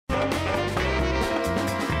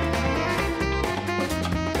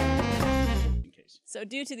So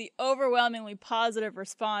due to the overwhelmingly positive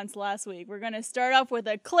response last week, we're going to start off with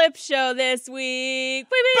a clip show this week. Is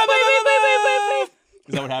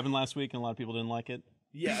that what happened last week and a lot of people didn't like it?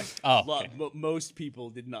 Yes. Okay. Most people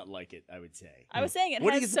did not like it, I would say. I was saying it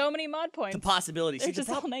has so many mod points. The possibility. They're just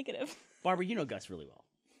all negative. Barbara, you know Gus really well.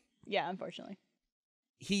 Yeah, unfortunately.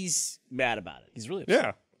 He's mad about it. He's really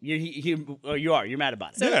upset. Yeah. You're mad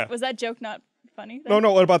about it. So was that joke not funny then?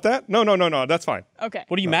 No, what about that? No, that's fine. Okay.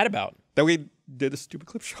 What are you mad about? That we did a stupid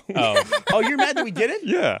clip show. Oh, you're mad that we did it?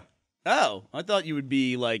 Yeah. Oh, I thought you would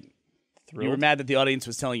be like, Thrilled? you were mad that the audience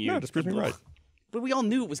was telling you. No, just proves me right. But we all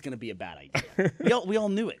knew it was going to be a bad idea. we all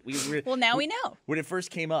knew it. Well, now we know. When it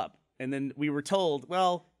first came up, and then we were told,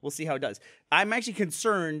 well, we'll see how it does. I'm actually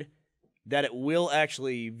concerned that it will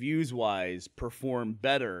actually, views-wise, perform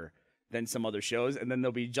better than some other shows, and then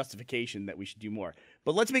there'll be justification that we should do more.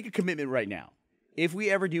 But let's make a commitment right now. If we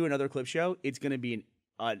ever do another clip show, it's going to be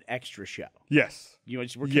an extra show. Yes. We're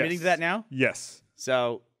committing to that now? Yes.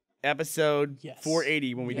 So, episode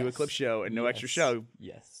 480, when we do a clip show and no extra show,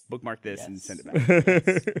 bookmark this and send it back.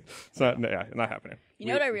 It's not happening. You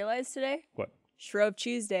know what I realized today? What? Shrove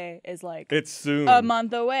Tuesday is like It's soon. a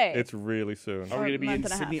month away. It's really soon. Are we going to be in month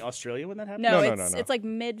and a Sydney, half. Australia when that happens? No, No. it's like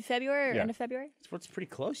mid-February or end of February. It's pretty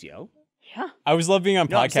close, yo. Yeah. I always love being on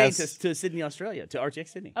No, I'm saying podcasts. to Sydney, Australia, to RTX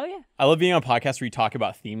Sydney. Oh, yeah. I love being on podcasts where you talk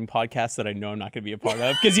about themed podcasts that I know I'm not going to be a part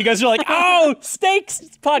of because you guys are like, oh, steaks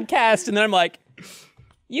podcast. And then I'm like,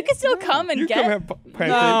 You can still come and You get come have pancakes.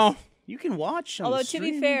 no. You can watch on Although, the to be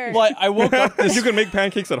stream. fair, Well, I woke up this You can make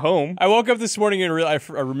pancakes at home. I woke up this morning and I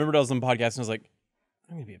remembered I was on the podcast and I was like,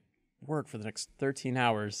 I'm going to be at work for the next 13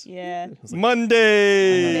 hours. yeah.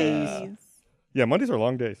 Mondays. Ladies. Yeah, Mondays are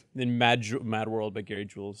long days. Then Mad World by Gary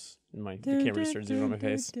Jules. And the camera just started zooming on my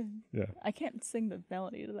face. Yeah. I can't sing the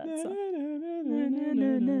melody to that song.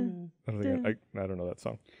 I don't know that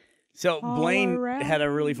song. So Blaine had a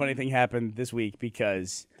really funny thing happen this week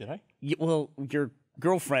because Did I? your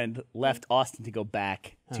girlfriend left Austin to go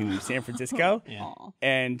back to San Francisco,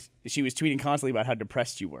 and she was tweeting constantly about how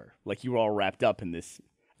depressed you were, like you were all wrapped up in this.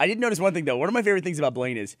 I did notice one thing though. One of my favorite things about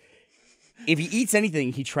Blaine is if he eats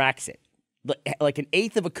anything, he tracks it. Like an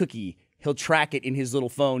eighth of a cookie, he'll track it in his little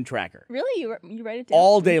phone tracker Really? You write it down?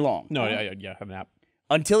 all day long. No, I have an app.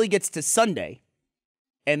 Until he gets to Sunday,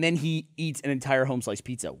 and then he eats an entire home slice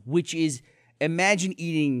pizza, which is, imagine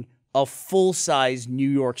eating a full-size New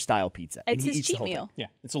York-style pizza. It's and he his eats the cheat whole meal. thing. Yeah,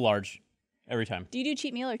 it's a large every time. Do you do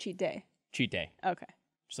cheat meal or cheat day? Cheat day. Okay.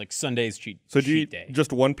 Just like Sunday's cheat So do you cheat eat day.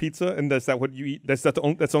 just one pizza, and that's that what you eat? That's the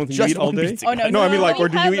only thing you Just eat all one day? pizza. Oh, no, No, I mean like, Don't or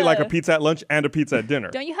do you you eat have like a- a pizza at lunch and a pizza at dinner?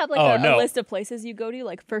 Don't you have like Oh, a no. list of places you go to,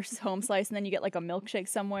 like first home slice, and then you get like a milkshake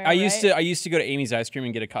somewhere? I used right? to go to Amy's Ice Cream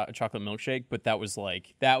and get a chocolate milkshake, but that was a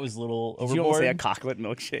little Did you overboard. almost say a cocklet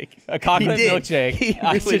milkshake? A chocolate He did. milkshake. He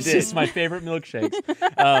It's really just did. my favorite milkshakes.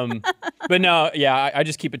 But no, yeah, I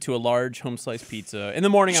just keep it to a large home slice pizza. In the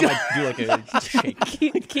morning, I might do like a shake.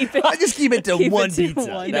 keep it. I just keep it to keep one it to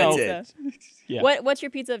pizza. one That's pizza. it. Yeah. What's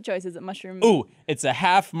your pizza of choice? Is it mushroom? Ooh, it's a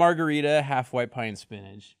half margarita, half white pine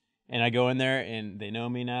spinach. And I go in there, and they know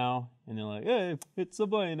me now, and they're like, "Hey, it's a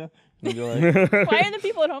Blaina." And go like, Why are the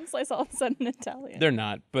people at home slice all of a sudden Italian? they're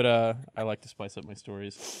not, but I like to spice up my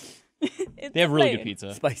stories. It's They have really good plain.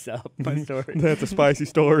 pizza. Spice up my story. That's a spicy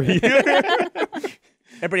story.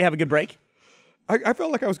 Everybody have a good break? I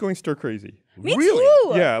felt like I was going stir crazy. Me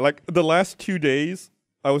Really? too. Yeah, like the last 2 days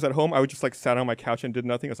I was at home, I would just like sat on my couch and did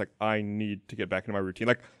nothing. I was like, I need to get back into my routine.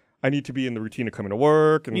 Like I need to be in the routine of coming to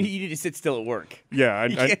work. And You need to sit still at work. yeah,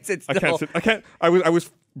 You can't sit I can't still. sit. I can't. I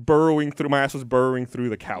was burrowing through. My ass was burrowing through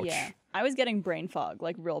the couch. Yeah. I was getting brain fog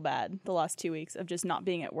like real bad the last 2 weeks of just not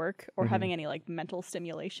being at work or having any like mental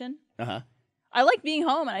stimulation. Uh-huh. I like being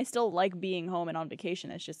home and I still like being home and on vacation.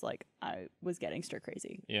 It's just like I was getting stir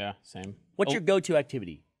crazy. Yeah, same. What's your go-to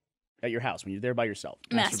activity at your house when you're there by yourself?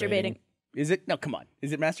 Masturbating. Is it? No, come on.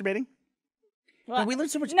 Is it masturbating? Well, we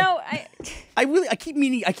learned so much. No, I keep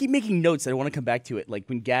making notes that I want to come back to it. Like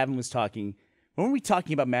when Gavin was talking, when were we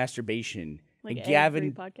talking about masturbation? like and Gavin,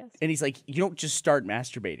 every podcast. and he's like, you don't just start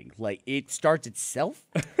masturbating. Like it starts itself,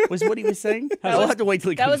 was what he was saying. That I'll was- have to wait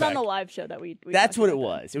till he That comes was on back. the live show that we That's talked what it about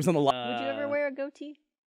that. was. It was on the live. Would you ever wear a goatee?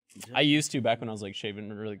 I used to back when I was like shaving,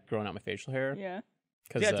 really growing out my facial hair. Yeah.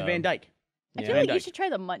 Cause, Yeah, to Van Dyke. I Yeah. feel Van like you Dyke. should try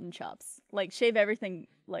the mutton chops. Like shave everything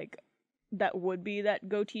like that would be that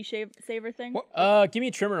goatee saver thing. What? Give me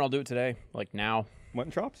a trimmer and I'll do it today. Like now.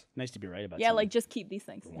 Mutton chops? Nice to be right about. Yeah, something. like just keep these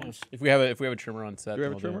things. If we have a trimmer on set, Do we then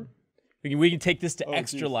have a we'll do trimmer? it. We can take this to Oh,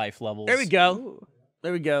 extra geez. life levels. There we go. Ooh.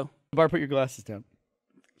 There we go. Bar, put your glasses down.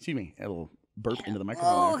 Excuse me. A little burp into the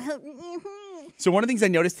microphone. there. So one of the things I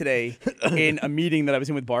noticed today in a meeting that I was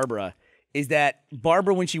in with Barbara is that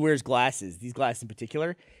Barbara, when she wears glasses, these glasses in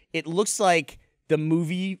particular, it looks like the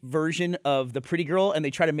movie version of the pretty girl, and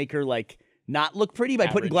they try to make her like not look pretty by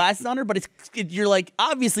putting glasses on her, but you're like,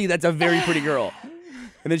 obviously that's a very pretty girl.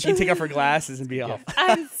 And then she can take off her glasses and be off.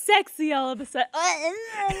 I'm sexy all of a sudden.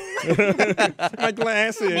 My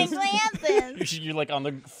glasses. My glasses. You're like on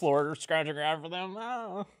the floor scrounging around for them.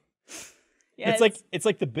 Oh. Yeah, It's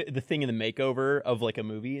like the thing in the makeover of like a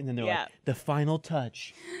movie, and then they're like the final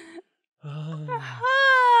touch.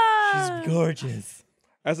 She's gorgeous.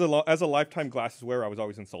 As a lifetime glasses wearer, I was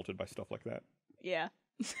always insulted by stuff like that. Yeah.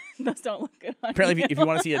 Those don't look good on Apparently, if you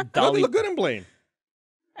want to see a No, dolly, they look good in Blaine.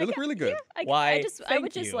 They look really good. Why? I would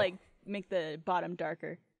Thank just you. like make the bottom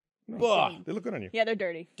darker. Ugh. They look good on you. Yeah, they're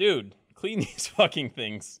dirty. Dude, clean these fucking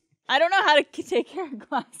things. I don't know how to take care of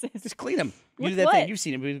glasses. just clean them. You With do that what? thing. You've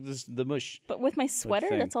seen it with the mush. But with my sweater,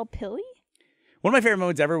 thing. that's all pilly? One of my favorite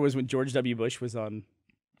moments ever was when George W. Bush was on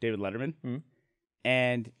David Letterman.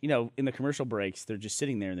 And, in the commercial breaks, they're just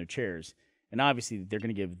sitting there in their chairs. And obviously, they're going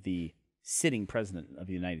to give the sitting president of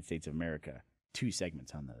the United States of America 2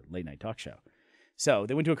 segments on the late night talk show. So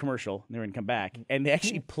they went to a commercial, and they were going to come back. And they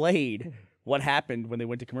actually played what happened when they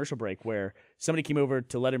went to commercial break, where somebody came over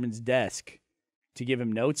to Letterman's desk to give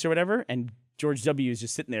him notes or whatever. And George W. is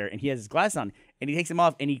just sitting there, and he has his glasses on, and he takes them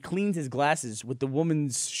off, and he cleans his glasses with the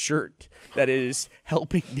woman's shirt that is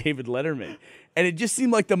helping David Letterman. And it just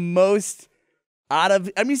seemed like the most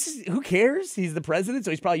who cares? He's the president,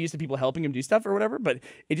 so he's probably used to people helping him do stuff or whatever, but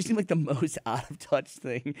it just seemed like the most out of touch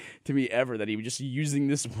thing to me ever, that he was just using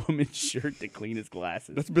this woman's shirt to clean his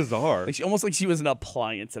glasses. That's bizarre. Almost like she was an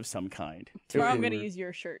appliance of some kind. Tomorrow I'm going to use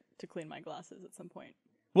your shirt to clean my glasses at some point.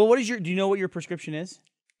 Well, do you know what your prescription is?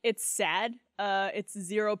 It's sad. It's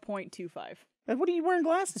 0.25. What are you wearing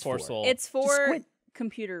glasses Poor for? soul. It's for squint.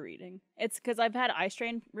 computer reading. It's because I've had eye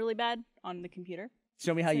strain really bad on the computer.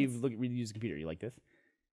 Show me how you use a computer. You like this?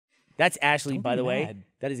 That's Ashley, by the way.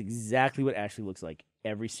 That is exactly what Ashley looks like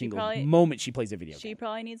every single moment she plays a video game. She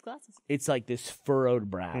probably needs glasses. It's like this furrowed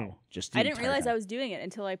brow. I didn't realize I was doing it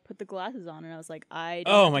until I put the glasses on, and I was like, I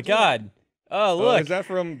don't Oh have my to do god. that. Oh look. Is that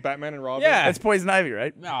from Batman and Robin? Yeah. That's Poison Ivy,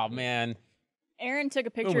 right? Oh man. Aaron took a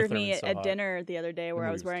picture of me Thurman's so at hot. dinner the other day where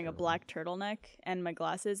I was movie's wearing a terrible. black turtleneck and my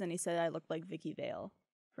glasses, and he said I looked like Vicky Vale.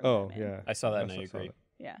 From Oh, Batman. yeah. I saw that and I saw agreed. that.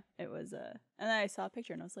 Yeah, it was. And then I saw a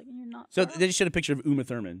picture and I was like, "You're not." So wrong." they just showed a picture of Uma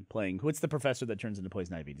Thurman playing. What's the professor that turns into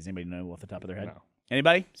Poison Ivy? Does anybody know off the top of their head? No.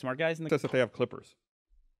 Anybody? Smart guys in It the says that they have clippers.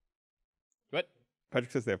 What?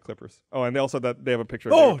 Patrick says they have clippers. Oh, and they also that they have a picture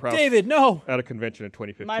of Oh, David Prowse David, no. at a convention in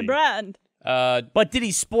 2015. my brand. But did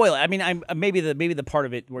he spoil it? I mean, maybe the part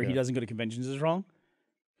of it where he Yeah. doesn't go to conventions is wrong.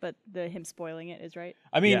 But him spoiling it is right.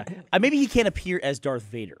 I mean, Maybe he can't appear as Darth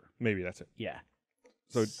Vader. Maybe that's it. Yeah.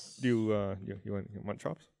 So do you want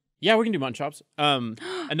chops? yeah, we can do munch chops.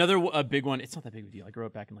 Another big one. It's not that big of a deal. I grew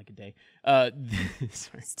up back in like a day.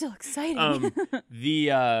 Sorry. Still exciting.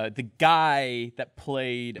 The guy that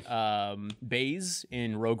played Baze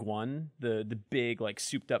in Rogue One, the big like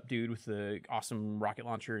souped up dude with the awesome rocket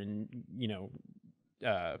launcher and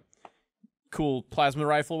cool plasma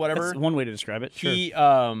rifle, whatever. That's one way to describe it.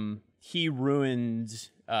 He ruined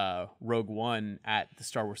Rogue One at the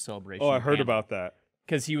Star Wars Celebration. Oh, I heard about that.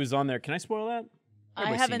 because he was on there. Can I spoil that? I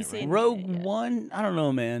Everybody's haven't it, right? seen Rogue it yet. One? I don't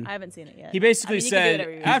know, man. I haven't seen it yet. He basically I mean, you can do said,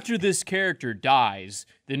 whatever you want. after this character dies,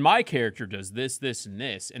 then my character does this, this, and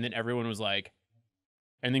this. And then everyone was like,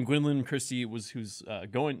 and then Gwendolyn Christie who's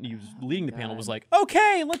leading the panel, was like,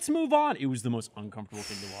 okay, let's move on. It was the most uncomfortable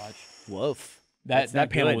thing to watch. Woof. That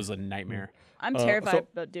panel good. was a nightmare. I'm terrified so-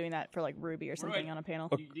 about doing that for like Ruby or something on a panel.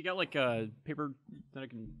 You got like a paper that I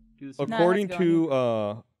can do this? According that's going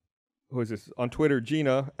to who is this on Twitter?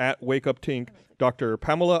 Gina at Wake Up Tink. Dr.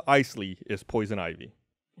 Pamela Isley is Poison Ivy.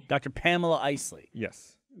 Dr. Pamela Isley.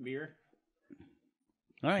 Yes. Mirror.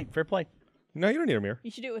 All right, fair play. No, you don't need a mirror.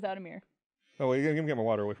 You should do it without a mirror. Oh, wait, you gotta get my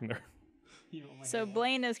water away from there. So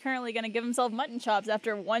Blaine is currently going to give himself mutton chops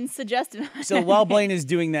after one suggested. So while Blaine is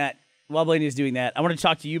doing that, I want to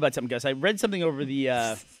talk to you about something, Gus. I read something over the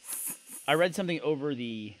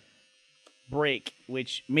break,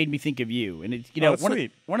 which made me think of you. And it, that's one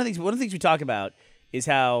sweet. of the things we talk about is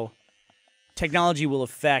how technology will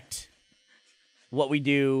affect what we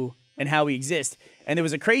do and how we exist. And there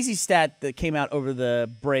was a crazy stat that came out over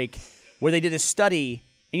the break where they did a study.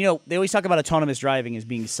 And, they always talk about autonomous driving as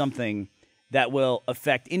being something that will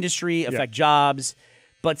affect industry, affect jobs.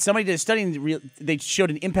 But somebody did a study and they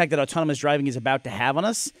showed an impact that autonomous driving is about to have on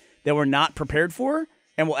us that we're not prepared for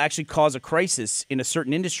and will actually cause a crisis in a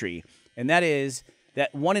certain industry. And that is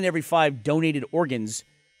that 1 in every 5 donated organs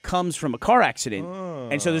comes from a car accident.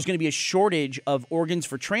 And so there's going to be a shortage of organs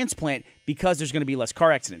for transplant because there's going to be less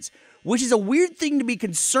car accidents, which is a weird thing to be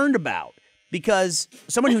concerned about because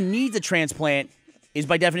someone who needs a transplant is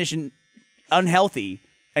by definition unhealthy,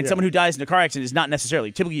 and someone who dies in a car accident is not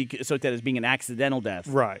necessarily. Typically, you associate that as being an accidental death.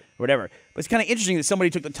 Right. Or whatever. But it's kind of interesting that somebody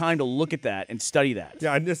took the time to look at that and study that.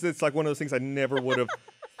 Yeah, it's like one of those things I never would have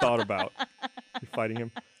thought about. You're fighting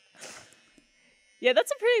him. Yeah,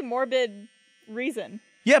 that's a pretty morbid reason.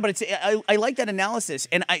 Yeah, but it's I like that analysis,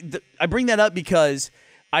 and I bring that up because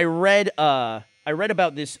I read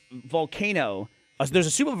about this volcano. There's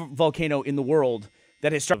a super volcano in the world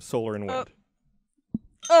that has started. Solar and wind.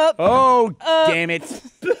 Damn it!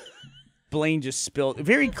 Blaine just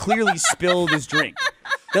very clearly spilled his drink.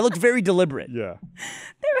 That looked very deliberate. Yeah.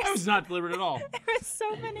 That was not deliberate at all. There were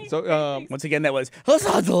so many. So Once again, that was.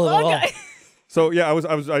 Okay. So yeah,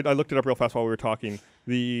 I looked it up real fast while we were talking.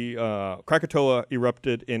 The Krakatoa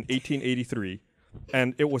erupted in 1883,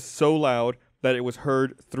 and it was so loud that it was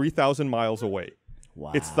heard 3,000 miles away.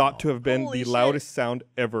 Wow. It's thought to have been Holy the shit. loudest sound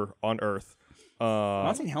ever on Earth.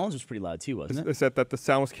 Mount St. Helens was pretty loud too, wasn't It it? said that the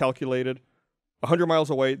sound was calculated 100 miles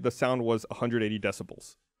away. The sound was 180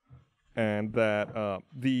 decibels, and that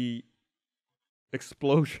the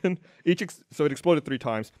explosion so it exploded 3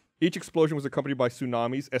 times. Each explosion was accompanied by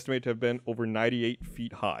tsunamis, estimated to have been over 98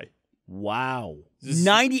 feet high. Wow.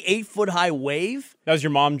 98-foot high wave? That was your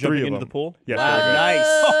mom 3 jumping of into them. the pool? Yes. Nice.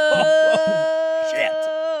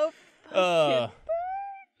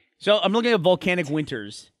 So I'm looking at volcanic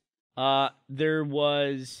winters. There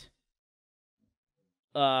was,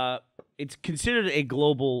 it's considered a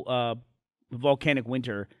global volcanic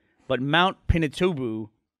winter, but Mount Pinatubo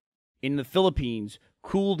in the Philippines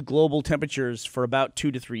cooled global temperatures for about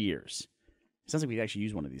 2 to 3 years. Sounds like we could actually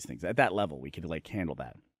use one of these things. At that level, we could handle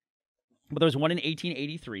that. But there was one in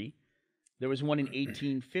 1883. There was one in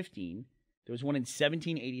 1815. There was one in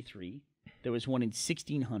 1783. There was one in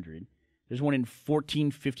 1600. There's one in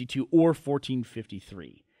 1452 or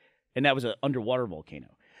 1453. And that was an underwater volcano.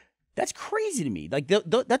 That's crazy to me. Like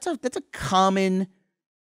that's a common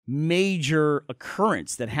major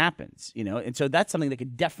occurrence that happens, and so that's something that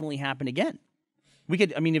could definitely happen again. We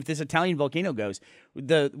could, if this Italian volcano goes,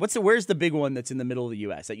 where's the big one that's in the middle of the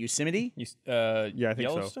U.S.? At Yosemite? Yeah, I think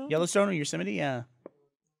Yellowstone? so. Yellowstone or Yosemite? Yeah.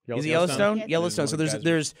 Is it Yellowstone? Yellowstone? Yellowstone. So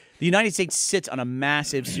there's the United States sits on a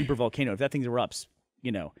massive super volcano. If that thing erupts,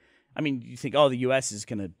 you think, the U.S. is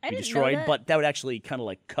going to be destroyed, but that would actually kind of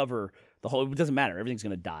like cover the whole. It doesn't matter. Everything's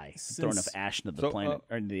going to die. Throw enough ash into the planet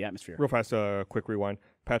or into the atmosphere. Real fast, quick rewind.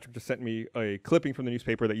 Patrick just sent me a clipping from the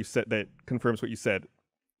newspaper that you said that confirms what you said,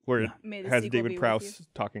 where it May the has sequel be David with Prowse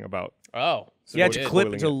talking about. Oh. So Yeah, it it's a did. clip.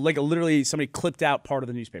 Spoiling So like literally somebody clipped out part of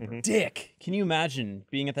the newspaper. Dick, can you imagine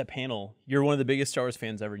being at that panel? You're one of the biggest Star Wars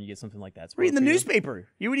fans ever, and you get something like that. Reading the spoiled for you? newspaper.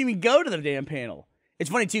 You wouldn't even go to the damn panel.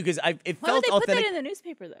 It's funny too because it Why would felt they put authentic that in the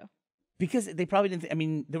newspaper though? because they probably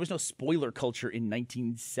didn't. There was no spoiler culture in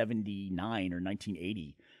 1979 or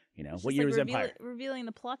 1980. It's What just year like was Empire? revealing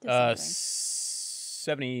the plot to something.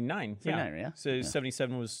 79. 79, yeah. So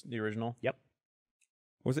 77 was the original. Yep.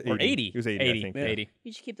 Was it 80? Or 80. It was 80, I think. 80.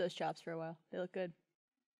 You should keep those chops for a while. They look good.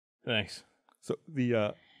 Thanks. So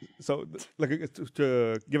to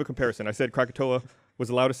give a comparison, I said Krakatoa was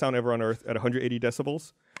the loudest sound ever on Earth at 180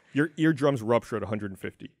 decibels. Your eardrums rupture at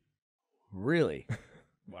 150. Really?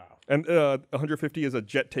 Wow. And 150 is a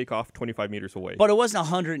jet takeoff 25 meters away. But it wasn't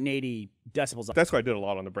 180 decibels. That's why I did a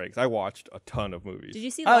lot on the breaks. I watched a ton of movies. Did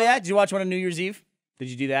you see? Oh yeah? Did you watch one on New Year's Eve? Did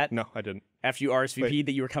you do that? No, I didn't. After you RSVP'd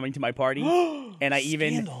that you were coming to my party, and I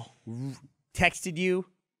even texted you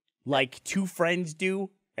like 2 friends do,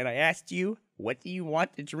 and I asked you, "What do you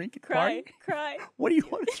want to drink at the party? Cry. What do you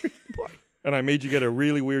want to drink at the party?" And I made you get a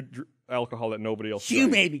really weird alcohol that nobody else You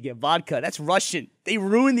drank. made me get vodka. That's Russian. They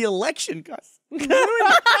ruined the election, Gus.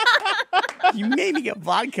 You made me get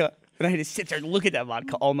vodka. And I had to sit there and look at that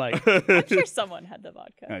vodka all night. I'm sure someone had the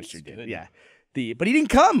vodka. I sure did. Yeah. But he didn't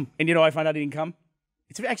come. And I found out he didn't come?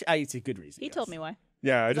 It's actually it's a good reason. He Gus. told me why.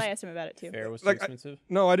 Yeah, I 'Cause I just asked him about it too. Fair was too Like, expensive.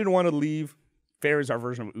 I didn't want to leave. Fair is our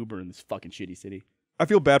version of Uber in this fucking shitty city. I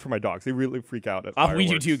feel bad for my dogs. They really freak out at We do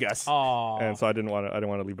fireworks. too, Gus. Aw. And so I didn't want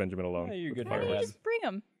to leave Benjamin alone. Hey, you're good Why for don't you dad. just bring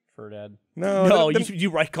him? For dad. No, No, then, you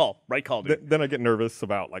right call. Right call, dude. then I get nervous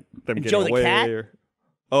about like them And getting Joe the away. cat?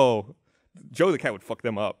 Joe the cat would fuck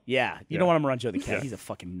them up. Yeah. You Yeah. don't want him around Joe the cat. Yeah. He's a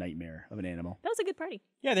fucking nightmare of an animal. That was a good party.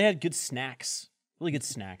 Yeah, they had good snacks. Really good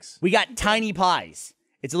snacks. We got tiny pies.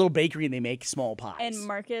 It's a little bakery and they make small pies. And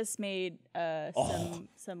Marcus made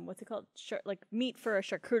some what's it called? Like meat for a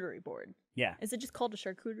charcuterie board. yeah. Is it just called a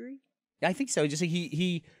charcuterie? I think so. Just like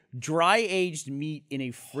he dry aged meat in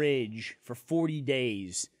a fridge for 40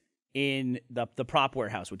 days in the prop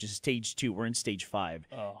warehouse, which is stage 2. We're in stage 5.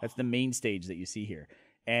 Oh. That's the main stage that you see here.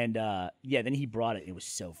 And then he brought it. It was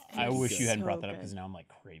so I fucking wish you good. hadn't So brought that up good. because now I'm like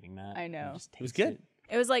craving that. I know. It was good.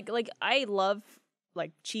 It was like I love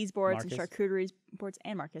like cheese boards and Marcus. charcuterie boards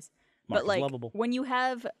and Marcus. Marcus But like lovable. when you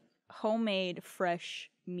have homemade fresh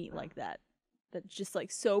meat like that, that's just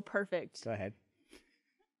like so perfect Go ahead.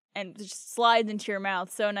 and just slides into your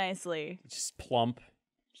mouth so nicely. Just plump,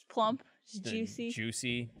 Just plump, just and juicy.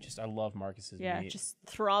 juicy. Just I love Marcus's Yeah, meat. just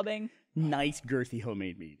throbbing. Nice, girthy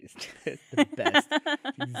homemade meat is the best.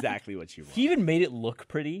 Exactly what you want. He even made it look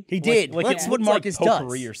pretty. He did. Like That's it what looked Marcus like does.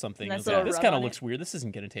 potpourri or something. Nice I was little like, this rub kind of on looks it. weird. This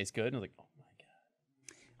isn't gonna taste good. And I was like, oh my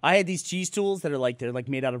god. I had these cheese tools that are like they're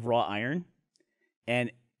made out of raw iron,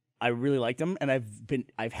 and I really liked them. And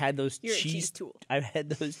I've had those You're a cheese cheese tool. I've had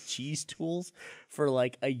those cheese tools for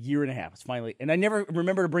like a year and a half. It's finally, and I never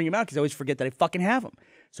remember to bring them out because I always forget that I fucking have them.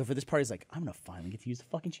 So for this party, I was like, I'm gonna finally get to use the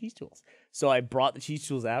fucking cheese tools. So I brought the cheese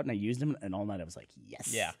tools out and I used them, and all night I was like,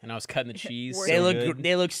 yes. Yeah, and I was cutting the cheese. Worth They so look good.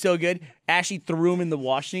 they look so good. Ashley threw them in the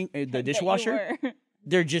the dishwasher.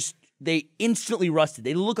 They're just they instantly rusted.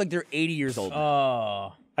 They look like they're 80 years old.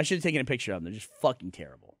 Oh, I should have taken a picture of them. They're just fucking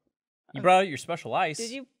terrible. you brought out your special ice.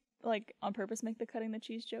 Did you like on purpose make the cutting the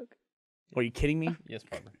cheese joke? Are you kidding me? Yes,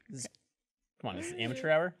 Barbara. Come on, this is amateur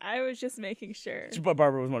hour. I was just making sure. But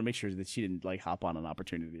Barbara was want to make sure that she didn't like hop on an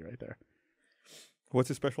opportunity right there. What's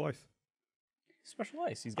his special ice? Special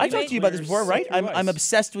ice. He's I got talked to you about this clear before, right? see-through I'm ice.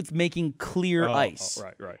 obsessed with making clear ice. Oh,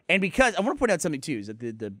 right. And because I want to point out something too, is that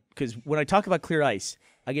because when I talk about clear ice,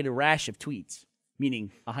 I get a rash of tweets,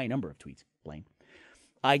 meaning a high number of tweets. Blame.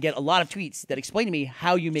 I get a lot of tweets that explain to me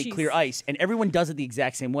how you make Jeez. clear ice, and everyone does it the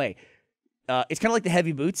exact same way. It's kind of like the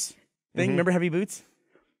heavy boots thing. Remember heavy boots?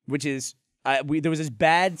 Which is there was this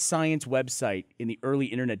bad science website in the early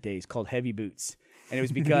internet days called Heavy Boots. And it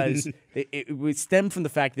was because it would stem from the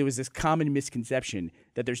fact there was this common misconception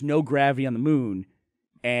that there's no gravity on the moon,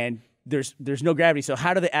 and there's no gravity. So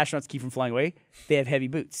how do the astronauts keep from flying away? They have heavy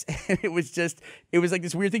boots. And it was like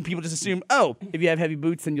this weird thing. People just assume, oh, if you have heavy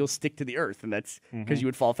boots, then you'll stick to the earth, and that's because you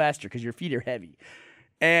would fall faster because your feet are heavy.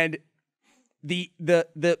 And the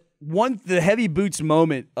heavy boots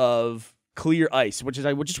moment of clear ice, which is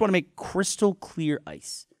I just want to make crystal clear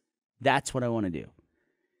ice. That's what I want to do.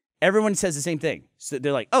 Everyone says the same thing. So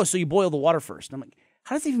they're like, oh, so you boil the water first. And I'm like,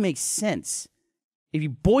 how does that even make sense? If you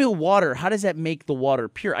boil water, how does that make the water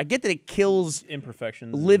pure? I get that it kills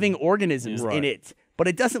imperfections, living organisms Right. in it, but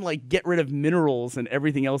it doesn't like get rid of minerals and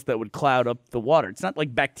everything else that would cloud up the water. It's not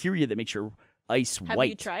like bacteria that makes your ice Have white.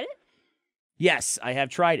 you tried it? Yes, I have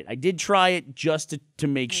tried it. I did try it just to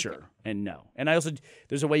make sure. And no. And I also,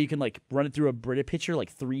 there's a way you can like run it through a Brita pitcher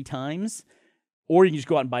like 3 times, or you can just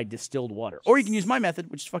go out and buy distilled water. Or you can use my method,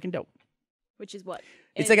 which is fucking dope. Which is what?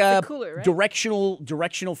 It's And like a the cooler, right?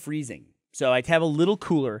 directional freezing. So I'd have a little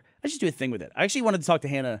cooler. I just do a thing with it. I actually wanted to talk to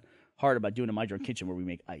Hannah Hart about doing a My Drunk Kitchen where we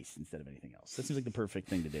make ice instead of anything else. That seems like the perfect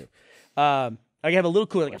thing to do. I have a little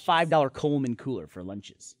cooler, like a $5 Coleman cooler for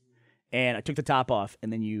lunches. And I took the top off,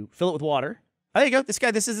 and then you fill it with water. Oh, there you go.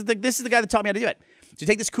 This is the guy that taught me how to do it. So you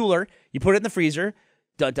take this cooler, you put it in the freezer,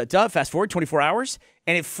 fast forward 24 hours,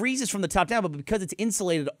 and it freezes from the top down, but because it's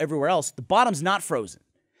insulated everywhere else, the bottom's not frozen.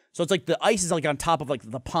 So it's like the ice is like on top of like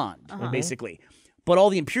the pond, basically. But all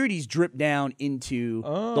the impurities drip down into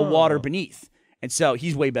the water beneath. And so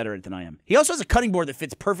he's way better at it than I am. He also has a cutting board that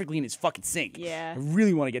fits perfectly in his fucking sink. Yeah. I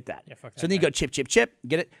really want to get that. fuck So that then you go chip, chip, chip,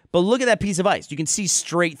 get it. But look at that piece of ice. You can see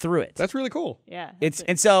straight through it. That's really cool. Yeah.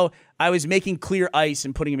 And so I was making clear ice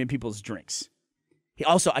and putting them in people's drinks.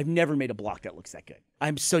 I've never made a block that looks that good.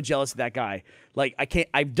 I'm so jealous of that guy. Like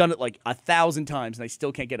I've done it like 1,000 times and I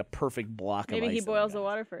still can't get a perfect block Maybe of ice. he boils the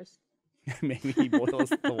water first. Maybe he boils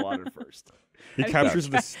the water first. He captures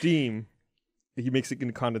the steam. He makes it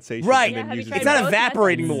into condensation. Right. And then Yeah, have you uses tried It's it. not both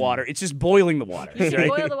evaporating the methods? water. It's just boiling the water. You should right?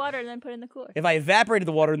 boil the water and then put it in the cooler. If I evaporated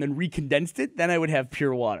the water and then recondensed it, then I would have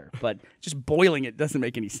pure water. But just boiling it doesn't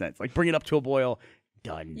make any sense. Like bring it up to a boil,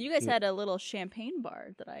 done. You guys had a little champagne bar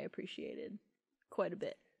that I appreciated quite a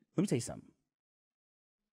bit. Let me tell you something.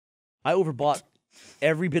 I overbought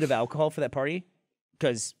every bit of alcohol for that party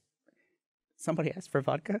because somebody asked for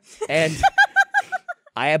vodka. And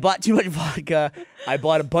I bought too much vodka. I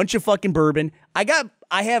bought a bunch of fucking bourbon. I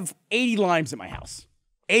have 80 limes at my house.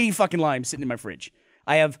 80 fucking limes sitting in my fridge.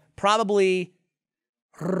 I have probably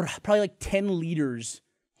like 10 liters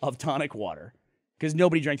of tonic water because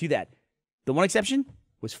nobody drank through that. The one exception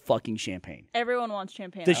was fucking champagne. Everyone wants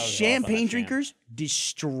champagne. The I was- champagne champ. drinkers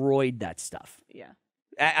destroyed that stuff. yeah.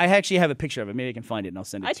 I actually have a picture of it. Maybe I can find it and I'll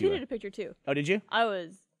send it I to you. tweeted a picture too. Oh, did you? I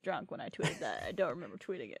was drunk when I tweeted that. I don't remember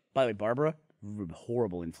tweeting it. By the way, Barbara,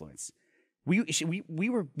 horrible influence. We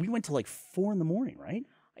went till like 4 a.m, right?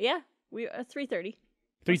 Yeah, we 3:30.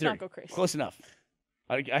 3:30. not go crazy. Close enough.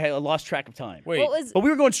 I lost track of time. Wait, What was? But we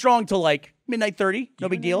were going strong till like midnight 30. No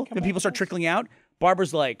big didn't deal. come Then back people start close. trickling out.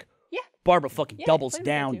 Barbara's like, Yeah. Barbara fucking Yeah, doubles played with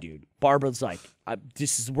down, that too. dude. Barbara's like,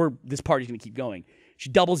 this party's gonna keep going. She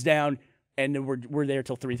doubles down, and then we're there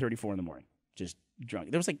till 3:34 in the morning, just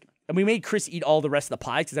drunk. There was like, and we made Chris eat all the rest of the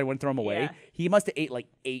pies because I wouldn't throw them away. Yeah. He must have ate like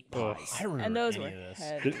 8 pies. I don't remember And those any were of this.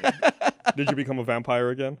 heavy. Did you become a vampire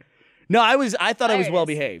again? No, I thought I was There it well is.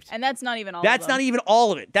 behaved. And that's not even all. That's of them. not even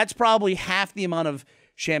all of it. That's probably half the amount of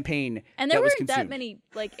champagne And there that was weren't that consumed. many.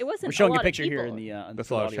 Like it wasn't. We're showing a you lot a picture of here people. in the. That's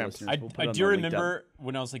the a lot of audio champs. listeners. We'll put it I on do the link down. remember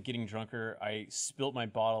when I was like getting drunker, I spilt my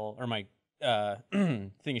bottle or my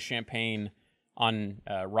thing of champagne on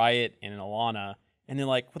Riot and Alana, and they're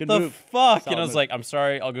like, "What Good the move. fuck?" Solid And I was move. like, "I'm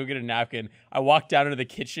sorry, I'll go get a napkin." I walked down into the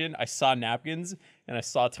kitchen, I saw napkins, and I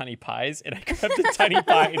saw tiny pies, and I grabbed a tiny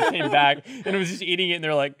pie and came back, and I was just eating it, and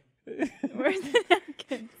they're like, Where's the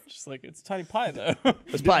napkins? just like it's a tiny pie though.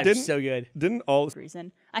 Those pies are Didn't- so good. Didn't all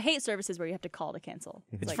Reason. I hate services where you have to call to cancel.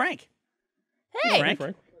 It's like, Frank. Hey, Frank.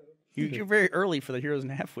 Frank You're very early for the Heroes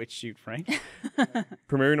and Half Witch shoot, Frank.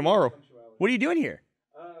 premiering tomorrow? What are you doing here?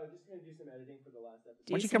 Just gonna do some editing for the last episode.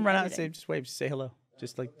 do Why don't you some come run out and editing. just wave, say hello.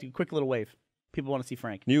 Just like do a quick little wave. People want to see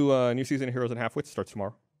Frank. New season of Heroes and Halfwits starts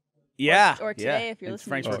tomorrow. Yeah. or today yeah. if you're And listening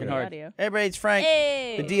Frank's to working the hard. audio. Hey, everybody, it's Frank,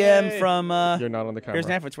 Hey, the DM from You're not on the camera. Heroes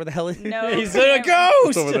and Half Witch. Where the hell is No, He's we a can't- ghost.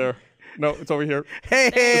 It's over there. No, it's over here. Hey,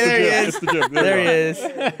 there he It's is. the gym. There he you is.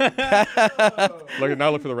 go. Look, now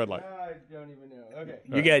look for the red light. I don't even know. Okay.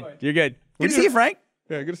 You're good. You're good. Good to see you, Frank.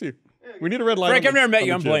 Yeah, good to see you. We need a red light. Frank, on I've never the- met on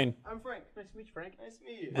you. the I'm gym. Blaine. I'm Frank. Nice to meet you, Frank. Nice to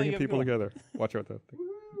meet you. Bringing you people go. together. Watch out that thing.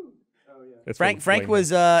 Oh yeah. It's Frank from Blaine.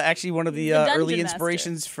 was actually one of the He's a dungeon early master.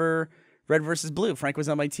 inspirations for Red versus Blue. Frank was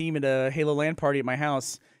on my team at a Halo LAN party at my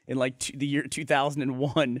house in like the year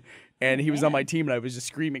 2001, and he was on my team, and I was just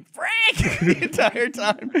screaming Frank the entire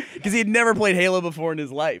time because he had never played Halo before in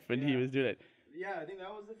his life, and he was doing it. Yeah, I think that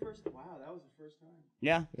was the first. Wow, that was the first time.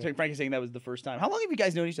 Yeah, so Frank is saying that was the first time. How long have you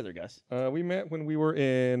guys known each other, Gus? We met when we were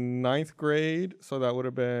in 9th grade, so that would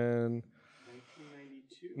have been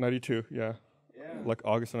 1992. 92. Yeah, Yeah. like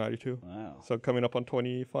August of 92. Wow, So coming up on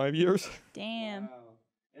 25 years. Damn. Wow.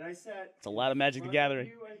 And I sat. it's a lot of Magic the in front Gathering.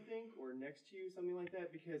 of You, I think, or next to you, something like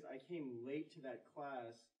that, because I came late to that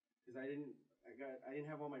class because I didn't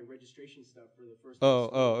have all my registration stuff for the first.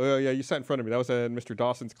 Yeah. You sat in front of me. That was in Mr.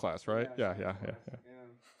 Dawson's class, right? Yeah. Yeah.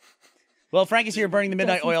 Well, Frank is here burning the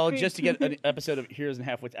midnight Dawson's oil Creek. just to get an episode of Heroes and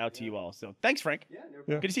Half Wits out to you all. So thanks, Frank. Yeah. No Yeah.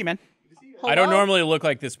 problem. Good to see you, man. Good to see you. I don't Hello? normally look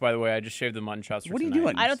like this, by the way. I just shaved the mutton chops for What are you tonight.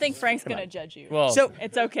 doing? I don't think Frank's gonna judge you. Well, So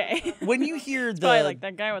it's okay. when you hear Probably the like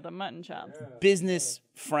that guy with the mutton chops. business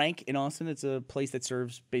Frank in Austin, it's a place that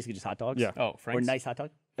serves basically just hot dogs. Yeah. oh, Or Frank's. nice hot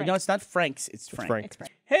dog. Frank. No, it's not Frank's. It's Frank. Frank. It's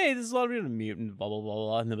Frank. Hey, this is a lot of people mutant, blah blah blah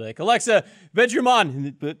blah, and they'll be like, Alexa, bedroom on,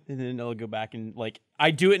 and then they'll go back and like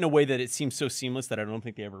I do it in a way that it seems so seamless that I don't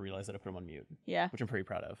think they ever realize that I put them on mute, Yeah. which I'm pretty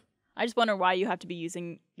proud of. I just wonder why you have to be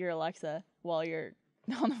using your Alexa while you're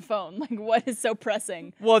on the phone. Like, what is so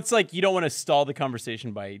pressing? Well, it's like you don't want to stall the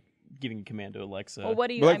conversation by giving a command to Alexa, Well, what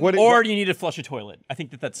do you? But, like, I what mean, or you need to flush a toilet. I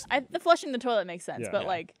think that's the flushing the toilet makes sense, Yeah. but Yeah.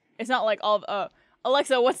 like, it's not like all of,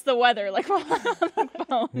 Alexa, what's the weather? Like, while I'm on the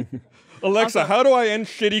phone. Alexa, how do I end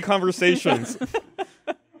shitty conversations?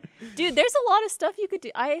 Dude, there's a lot of stuff you could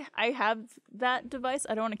do. I have that device.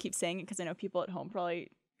 I don't want to keep saying it because I know people at home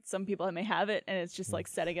probably, some people may have it, and it's just like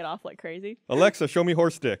setting it off like crazy. Alexa, show me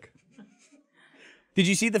horse dick. Did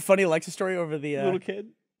you see the funny Alexa story over the little kid.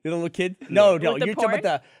 The little kid? No, With the you're talking about porn?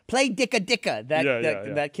 the play dicka dicka.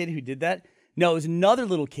 Yeah. That kid who did that. No, it was another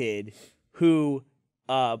little kid who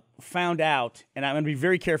found out, and I'm going to be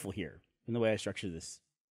very careful here in the way I structure this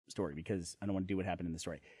story because I don't want to do what happened in the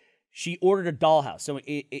story. She ordered a dollhouse. So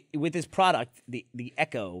with this product, the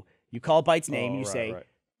Echo, you call it by its name, and you say,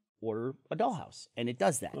 order a dollhouse, and it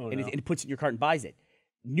does that, and it puts it in your cart and buys it.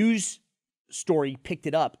 News story picked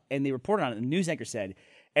it up, and they reported on it. And the news anchor said,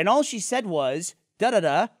 and all she said was,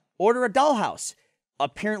 order a dollhouse.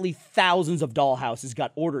 Apparently, thousands of dollhouses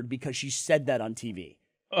got ordered because she said that on TV.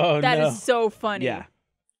 Oh That no! is so funny. Yeah.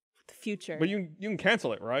 The future. But you can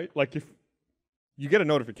cancel it, right? Like if you get a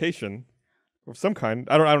notification of some kind.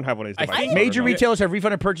 I don't have one of these I devices. think- Major I don't know. retailers have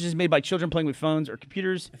refunded purchases made by children playing with phones or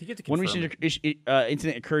computers. I think you have to One confirm recent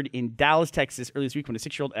incident occurred in Dallas, Texas, earlier this week when a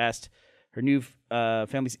 6-year-old asked her new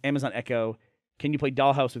family's Amazon Echo, "Can you play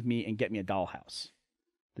Dollhouse with me and get me a dollhouse?"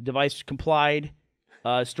 The device complied.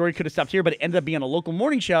 Story could have stopped here, but it ended up being on a local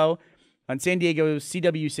morning show on San Diego's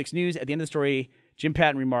CW6 News. At the end of the story, Jim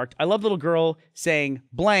Patton remarked, "I love little girl saying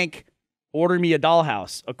blank, Order me a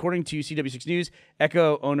dollhouse. According to CW6 News,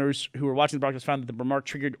 Echo owners who were watching the broadcast found that the remark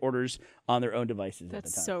triggered orders on their own devices at the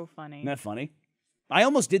That's time. so funny. Isn't that funny? I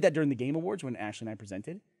almost did that during the Game Awards when Ashley and I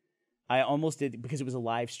presented. I almost did because it was a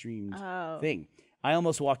live streamed thing. I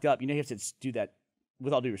almost walked up. You know, you have to do that,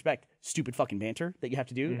 with all due respect, stupid fucking banter that you have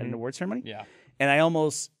to do at an awards ceremony. Yeah. And I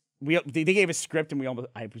almost, they gave a script and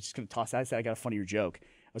I was just going to toss that. I said, I got a funnier joke. I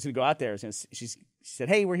was going to go out there. She said,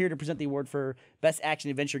 hey, we're here to present the award for Best Action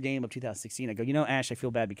Adventure Game of 2016. I go, you know, Ash, I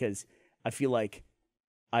feel bad because I feel like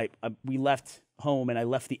we left home and I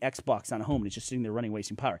left the Xbox on home and it's just sitting there running,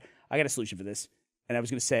 wasting power. I got a solution for this. And I was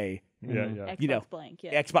going to say, Xbox blank,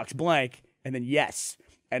 yeah. Xbox blank, and then yes.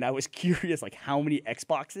 And I was curious, like, how many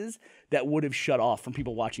Xboxes that would have shut off from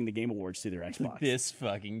people watching the Game Awards through their Xbox. This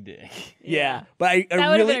fucking dick. Yeah. But I that would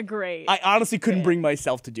have really, been a great. I honestly couldn't bring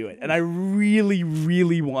myself to do it. And I really,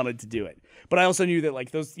 really wanted to do it. But I also knew that,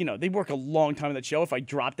 like, those, you know, they work a long time on that show. If I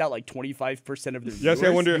dropped out, like, 25% of their viewers. Yes, I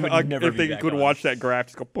wonder never if be they back could on. watch that graph.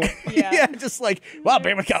 Just go, boom. Yeah, just like, wow,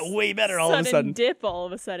 Bama got way better all of a sudden. dip all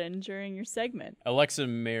of a sudden during your segment. Alexa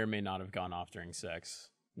may or may not have gone off during sex.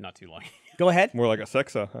 Not too long. Go ahead. More like a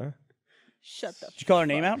sexa, huh? Shut the. Did you call her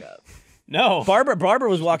name out? No. Barbara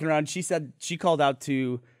was walking around. She said she called out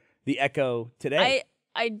to the Echo today.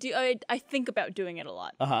 I think about doing it a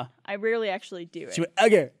lot. I rarely actually do it. She went,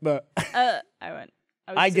 okay, but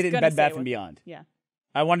I did it in Bed Bath & Beyond. Yeah.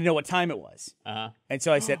 I wanted to know what time it was. Uh-huh. And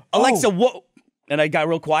so I said, Alexa, what? And I got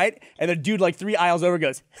real quiet. And the dude, like 3 aisles over,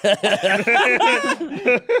 goes,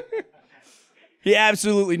 he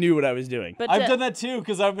absolutely knew what I was doing. But I've done that too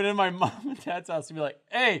because I've been in my mom and dad's house to be like,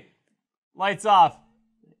 hey, lights off.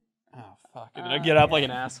 Oh, fuck. And then I get up like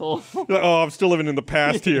an asshole. You're like, oh, I'm still living in the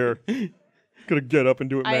past here. Gonna get up and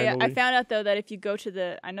do it manually. I found out though that if you go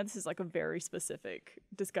to I know this is like a very specific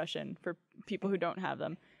discussion for people who don't have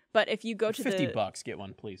them, but if you go to $50, get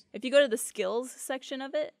one, please. If you go to the skills section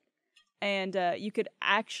of it, and you could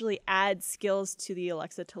actually add skills to the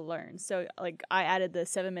Alexa to learn. So like I added the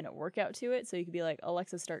 7-minute workout to it, so you could be like,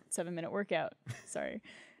 Alexa, start 7-minute workout. Sorry.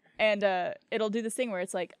 And it'll do this thing where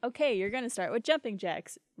it's like, okay, you're going to start with jumping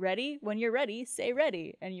jacks. Ready? When you're ready, say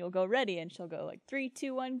ready. And you'll go ready, and she'll go like 3,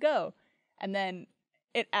 2, 1, go. And then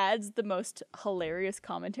it adds the most hilarious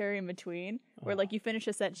commentary in between where like you finish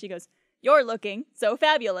a sentence, she goes, you're looking so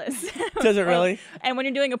fabulous. Does it really? And when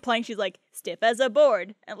you're doing a plank, she's like, stiff as a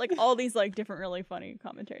board. And like all these like different really funny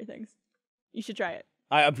commentary things. You should try it.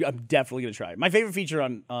 I'm definitely going to try it. My favorite feature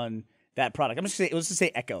on that product, I'm just going to say, let's just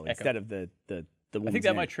say Echo instead of the I think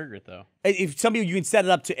that might trigger it though. If some people, you can set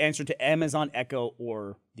it up to answer to Amazon Echo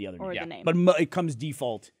or the other Or name. the name. But it comes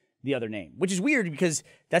default the other name, which is weird because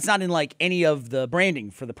that's not in like any of the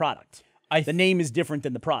branding for the product. The name is different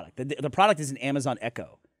than the product. The product is an Amazon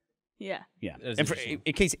Echo. Yeah. Yeah. That is And interesting.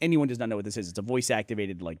 in case anyone does not know what this is, it's a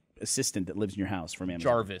voice-activated like assistant that lives in your house from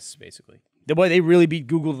Amazon. Jarvis, basically. The boy, they really beat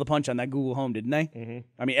Google to the punch on that Google Home, didn't they? Mm-hmm.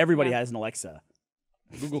 I mean, everybody has an Alexa.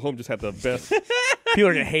 Google Home just had the best. People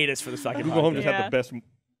are gonna hate us for this fucking Google Home podcast. just had the best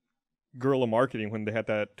guerrilla marketing when they had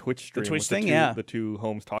that Twitch stream. Twitch with thing, the two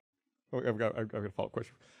homes talking. Oh, I've got a follow-up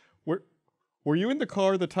question. Were you in the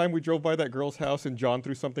car the time we drove by that girl's house and John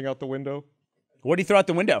threw something out the window? What did he throw out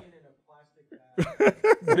the window?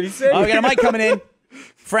 What did he say? Oh, we got a mic coming in.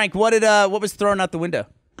 Frank, what was thrown out the window?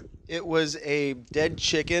 It was a dead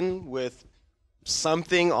chicken with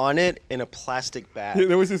something on it in a plastic bag.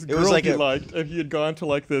 There was this girl like he liked, and he had gone to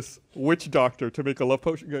like this witch doctor to make a love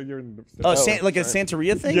potion. You're in the, Like a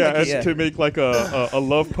Santeria thing? yeah, Like to make like a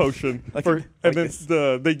love potion.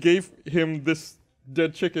 They gave him this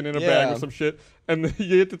dead chicken in a bag or some shit, and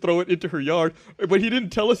he had to throw it into her yard. But he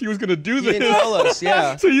didn't tell us he was going to do this. He didn't tell us,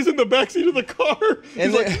 yeah. So he's in the backseat of the car.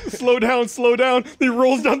 And He's like, slow down, slow down. He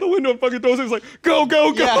rolls down the window and fucking throws it. He's like, go,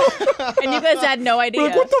 go, go. Yeah. And you guys had no idea. We're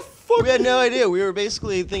like, what the fuck? We had no idea. We were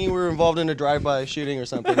basically thinking we were involved in a drive-by shooting or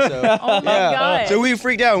something. So, Oh my God. So we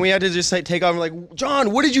freaked out and we had to just like take off. And like,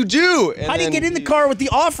 John, what did you do? And How did he then get in the car with the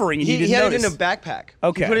offering? And He didn't had notice? it in a backpack.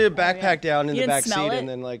 Okay. He put it in a backpack down in You the didn't back seat, smell it? and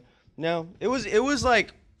then like, no, it was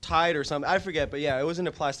like tied or something. I forget, but yeah, it was in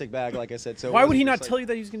a plastic bag, like I said. So Why would he not tell you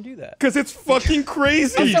that he was going to do that? Because it's fucking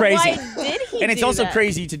crazy. It's So crazy. why did he And it's do also that?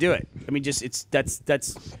 crazy to do it. I mean, just that's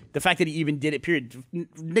the fact that he even did it. Period.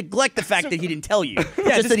 Neglect the fact that he didn't tell you.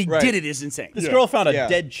 Just that he did it is insane. This girl found a Yeah.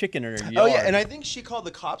 dead chicken in her yard. Oh yeah, and I think she called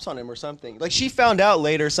the cops on him or something. Like she found out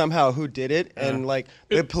later somehow who did it, and like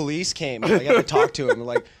the police came. And, like, had to talk to him.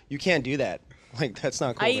 Like you can't do that. Like that's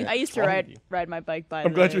not cool. man. I used to ride my bike by.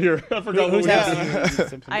 I'm glad you're here. I forgot Whose what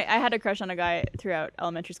house? I had a crush on a guy throughout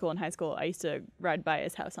elementary school and high school. I used to ride by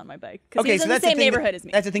his house on my bike because he was in the same neighborhood as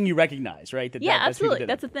me. That's the thing you recognize, right? That, Yeah, that's people absolutely. did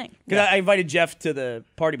That's it. the thing. Because I invited Jeff to the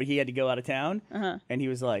party, but he had to go out of town, and he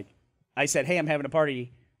was like, I said, hey, I'm having a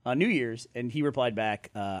party on New Year's, and he replied back,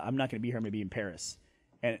 I'm not going to be here. I'm going to be in Paris.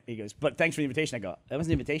 And he goes, but thanks for the invitation. I go, that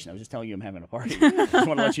wasn't an invitation. I was just telling you I'm having a party. I just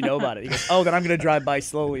want to let you know about it. He goes, oh, then I'm going to drive by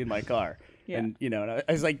slowly in my car. Yeah. And, and I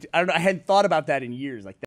was like, I don't know. I hadn't thought about that in years. Like,